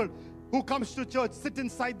 of people who comes to church sit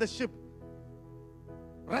inside the ship.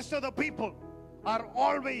 Rest of the people are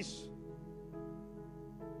always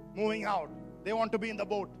moving out. They want to be in the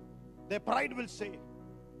boat. Their pride will say.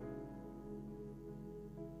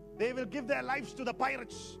 They will give their lives to the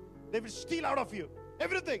pirates. They will steal out of you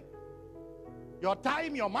everything. Your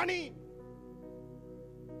time, your money.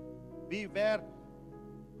 Be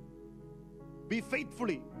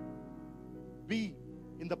faithfully. Be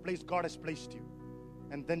in the place God has placed you.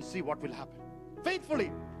 And then see what will happen.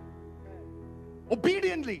 Faithfully.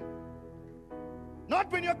 Obediently.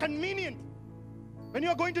 Not when you're convenient. When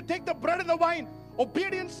you're going to take the bread and the wine.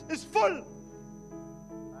 Obedience is full.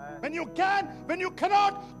 When you can, when you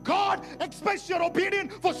cannot, God expects your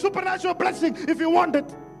obedience for supernatural blessing if you want it.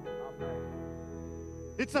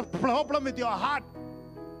 It's a problem with your heart.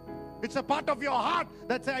 It's a part of your heart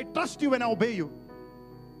that says, I trust you when I obey you.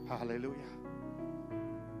 Hallelujah.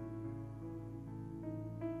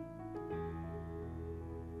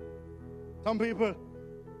 Some people,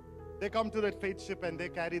 they come to that faith ship and they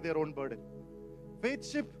carry their own burden. Faith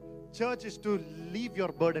ship church is to leave your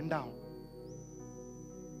burden down.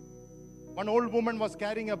 One old woman was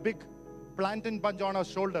carrying a big plantain bunch on her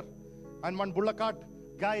shoulder, and one bullock cart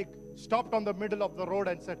guy stopped on the middle of the road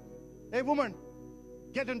and said, "Hey woman,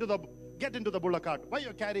 get into the bullock cart. Why are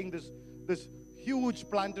you carrying this huge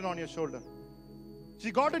plantain on your shoulder?"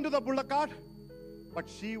 She got into the bullock cart, but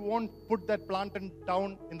she won't put that plantain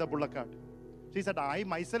down in the bullock cart. She said, "I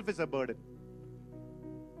myself is a burden.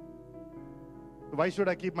 Why should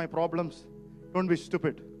I keep my problems? Don't be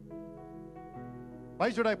stupid. Why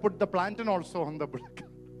should I put the plantain also on the bullock?"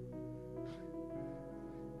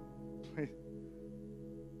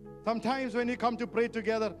 Sometimes when you come to pray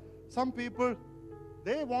together, some people,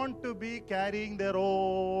 they want to be carrying their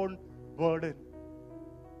own burden.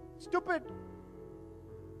 Stupid.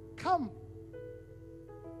 Come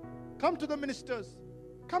to the ministers.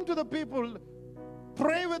 Come to the people.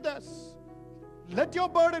 Pray with us. Let your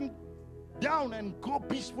burden down and go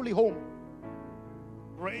peacefully home.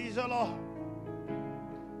 Praise the Lord.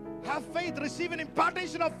 Have faith. Receive an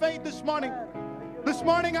impartation of faith this morning. This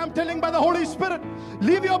morning I'm telling by the Holy Spirit,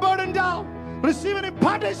 leave your burden down. Receive an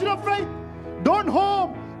impartation of faith. Don't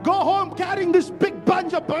go home carrying this big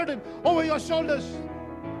bunch of burden over your shoulders.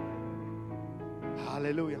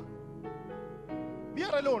 Hallelujah. We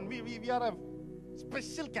are alone. We are a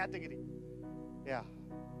special category. Yeah.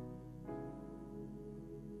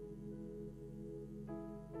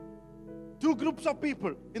 Two groups of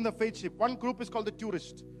people in the faith ship. One group is called the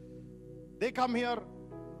tourists. They come here,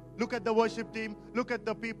 look at the worship team, look at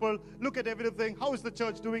the people, look at everything. How is the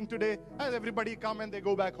church doing today? Has everybody come and they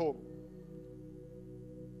go back home?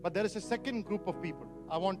 But there is a second group of people.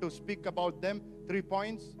 I want to speak about them. 3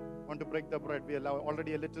 points. I want to break the bread. We are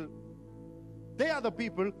already a little. They are the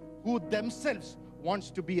people who themselves wants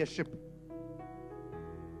to be a ship.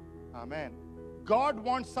 Amen. God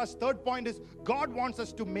wants us, third point is, God wants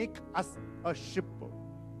us to make us a ship.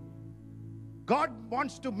 God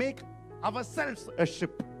wants to make ourselves a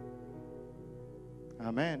ship.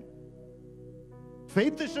 Amen.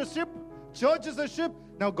 Faith is a ship. Church is a ship.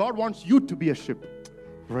 Now God wants you to be a ship.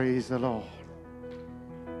 Praise the Lord.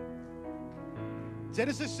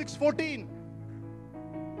 Genesis 6:14.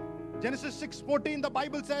 Genesis 6:14, the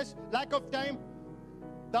Bible says, lack of time,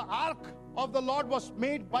 the ark of the Lord was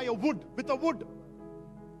made by with a wood.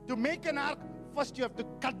 To make an ark, first you have to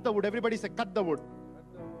cut the wood. Everybody say, cut the wood.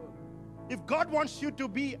 If God wants you to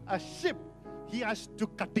be a ship, He has to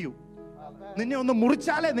cut you.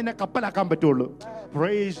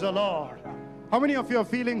 Praise the Lord. How many of you are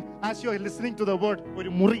feeling, as you are listening to the word,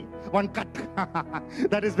 one cut?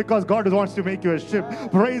 That is because God wants to make you a ship.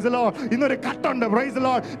 Praise the Lord. You know the cut on the, praise the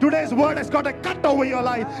Lord. Today's word has got a cut over your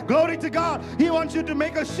life. Glory to God. He wants you to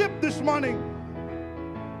make a ship this morning.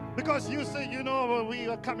 Because you say, we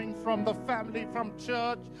are coming from the family, from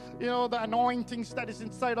church, the anointings that is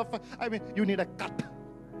inside of us. You need a cut.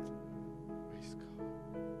 Praise God.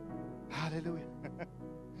 Hallelujah.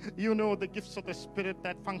 The gifts of the Spirit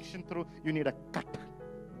that function through, you need a cut.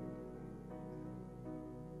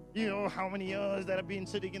 You know how many years that I've been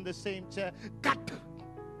sitting in the same chair. Cut.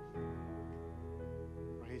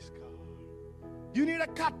 Praise God. You need a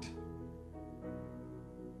cut.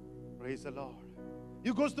 Praise the Lord.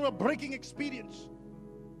 You go through a breaking experience.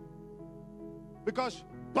 Because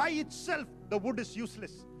by itself, the wood is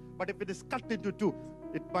useless. But if it is cut into two,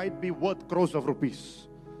 it might be worth crores of rupees.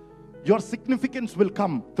 Your significance will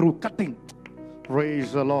come through cutting.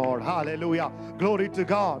 Praise the Lord. Hallelujah. Glory to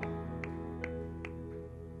God.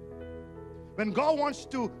 When God wants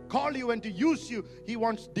to call you and to use you, He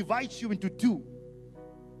wants to divide you into two.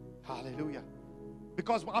 Hallelujah.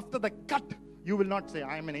 Because after the cut, you will not say,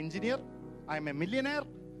 I am an engineer, I am a millionaire.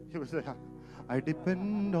 You will say, I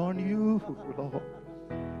depend on you, Lord.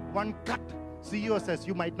 One cut, CEO says,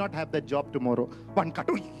 you might not have that job tomorrow. One cut,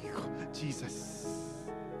 oh, Jesus.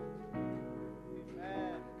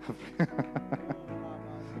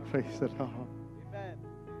 Praise the Lord.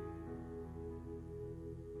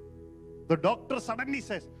 The doctor suddenly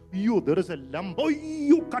says, there is a lump. Oh,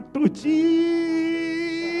 you cut to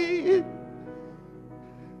Jesus.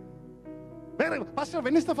 Pastor,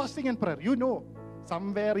 when is the fasting and prayer? You know,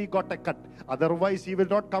 somewhere he got a cut. Otherwise, he will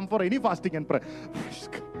not come for any fasting and prayer.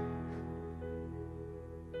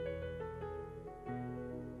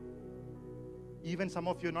 Even some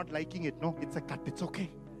of you are not liking it. No, it's a cut. It's okay.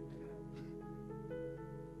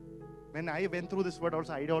 When I went through this word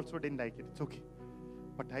also, I also didn't like it. It's okay.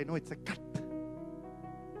 But I know it's a cut.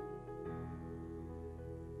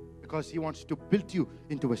 Because He wants to build you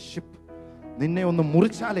into a ship. Ninne onnu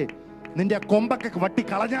murichale, ninde kombakke vatti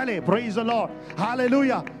kalanyale. Praise the Lord.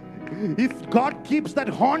 Hallelujah. If God keeps that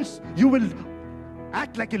horns, you will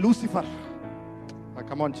act like a Lucifer.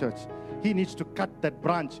 Come on, church. He needs to cut that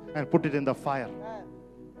branch and put it in the fire.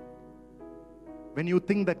 When you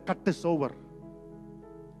think that cut is over,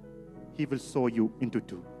 He will sow you into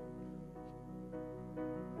two.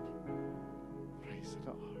 Praise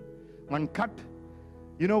the Lord. One cut.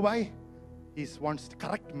 You know why? He wants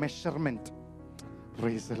correct measurement.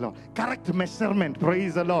 Praise the Lord. Correct measurement.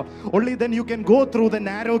 Praise the Lord. Only then you can go through the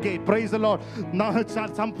narrow gate. Praise the Lord. Now,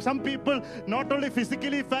 some people, not only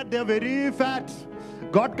physically fat, they are very fat.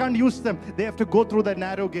 God can't use them. They have to go through the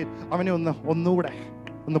narrow gate. Praise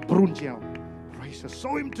the Lord.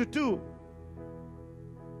 Sow him to two.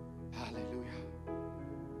 Hallelujah.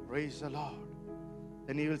 Praise the Lord.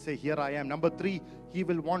 Then He will say, here I am. Number 3, He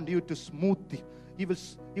will want you to smooth. He will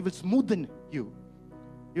smoothen you.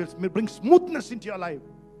 He will bring smoothness into your life.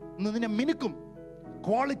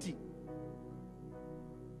 Quality.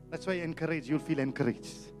 That's why I encourage. You'll feel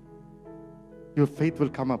encouraged. Your faith will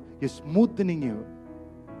come up. He's smoothening you.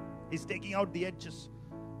 He's taking out the edges.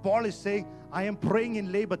 Paul is saying, I am praying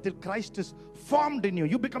in labor till Christ is formed in you.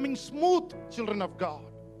 You're becoming smooth, children of God.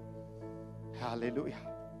 Hallelujah.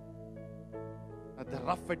 The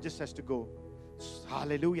rough edges has to go.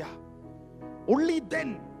 Hallelujah. Only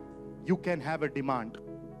then you can have a demand.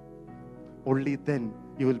 Only then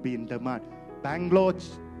you will be in demand. Bangalore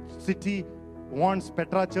city wants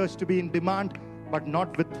Petra church to be in demand, but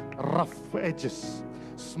not with rough edges.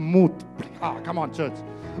 Smooth. Come on, church.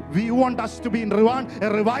 We want us to be in demand, a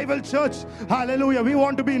revival church. Hallelujah. We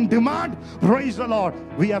want to be in demand. Praise the Lord.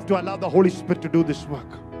 We have to allow the Holy Spirit to do this work.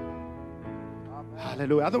 Amen.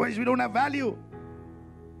 Hallelujah. Otherwise, we don't have value.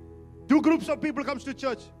 2 groups of people comes to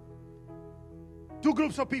church. 2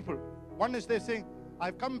 groups of people. One is they're saying,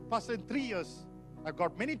 I've come pastor in 3 years. I've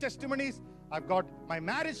got many testimonies. I've got my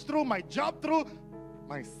marriage through, my job through.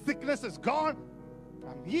 My sickness is gone.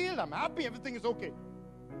 I'm healed. I'm happy. Everything is okay.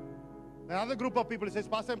 Another group of people says,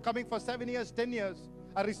 Pastor, I'm coming for 7 years, 10 years.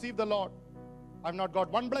 I received the Lord. I've not got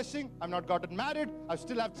one blessing. I've not gotten married. I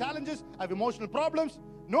still have challenges. I have emotional problems.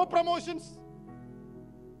 No promotions.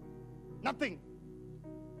 Nothing.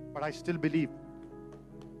 But I still believe.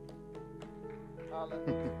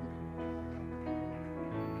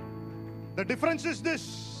 The difference is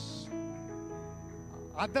this.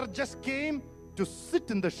 Other just came to sit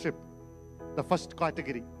in the ship. The first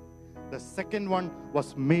category. The second one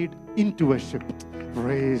was made into a ship.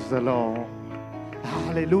 Praise the Lord.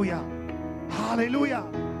 Hallelujah. Hallelujah.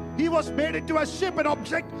 He was made into a ship, an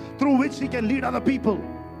object through which he can lead other people.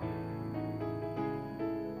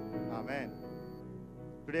 Amen.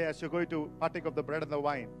 Today, as you're going to partake of the bread and the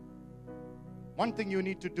wine, one thing you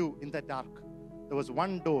need to do in the dark, there was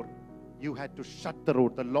one door. You had to shut the door.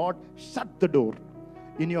 The Lord shut the door.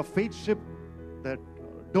 In your faith ship, the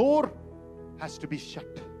door has to be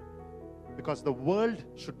shut. Because the world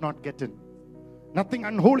should not get in. Nothing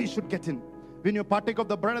unholy should get in. When you partake of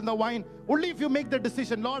the bread and the wine, only if you make the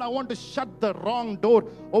decision, Lord, I want to shut the wrong door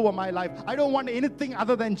over my life. I don't want anything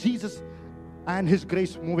other than Jesus and His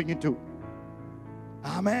grace moving into.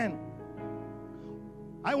 Amen.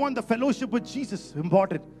 I want the fellowship with Jesus,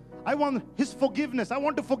 important. I want His forgiveness. I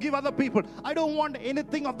want to forgive other people. I don't want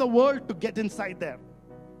anything of the world to get inside there.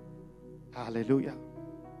 Hallelujah.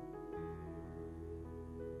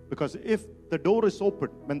 Because if the door is open,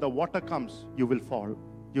 when the water comes, you will fall.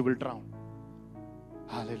 You will drown.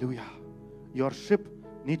 Hallelujah. Your ship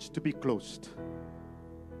needs to be closed.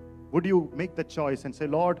 Would you make the choice and say,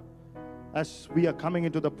 Lord, as we are coming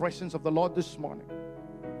into the presence of the Lord this morning,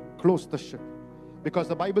 close the ship. Because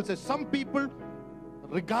the Bible says some people,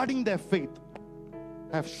 regarding their faith,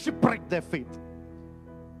 have shipwrecked their faith.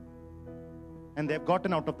 And they have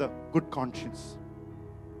gotten out of the good conscience.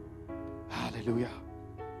 Hallelujah.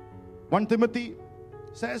 1 Timothy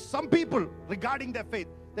says some people, regarding their faith,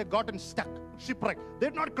 they've gotten stuck, shipwrecked.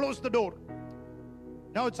 They've not closed the door.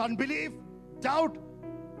 Now it's unbelief, doubt,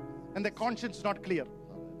 and their conscience is not clear.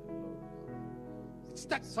 It's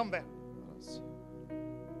stuck somewhere. It's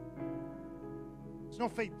no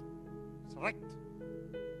faith. It's wrecked.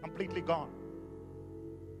 Completely gone.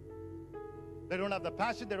 They don't have the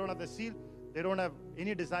passion, they don't have the zeal, they don't have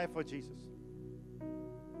any desire for Jesus.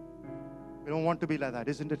 We don't want to be like that,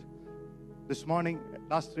 isn't it? This morning,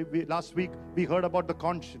 last week, we heard about the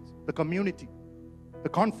conscience, the community. The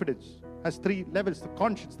confidence has 3 levels: the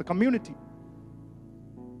conscience, the community.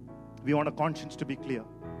 We want a conscience to be clear.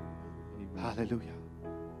 Hallelujah.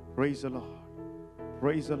 Praise the Lord.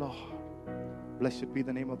 Praise the Lord. Blessed be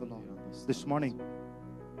the name of the Lord. This morning,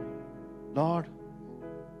 Lord,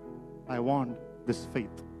 I want this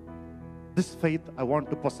faith. This faith, I want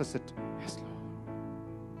to possess it. Yes, Lord.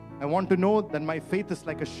 I want to know that my faith is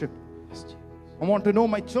like a ship. Yes, Jesus. I want to know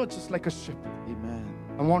my church is like a ship. Amen.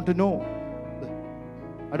 I want to know.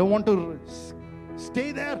 I don't want to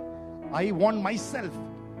stay there. I want myself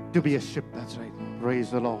to be a ship. That's right, Lord. Praise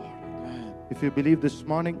the Lord. Amen. If you believe this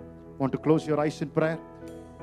morning, want to close your eyes in prayer.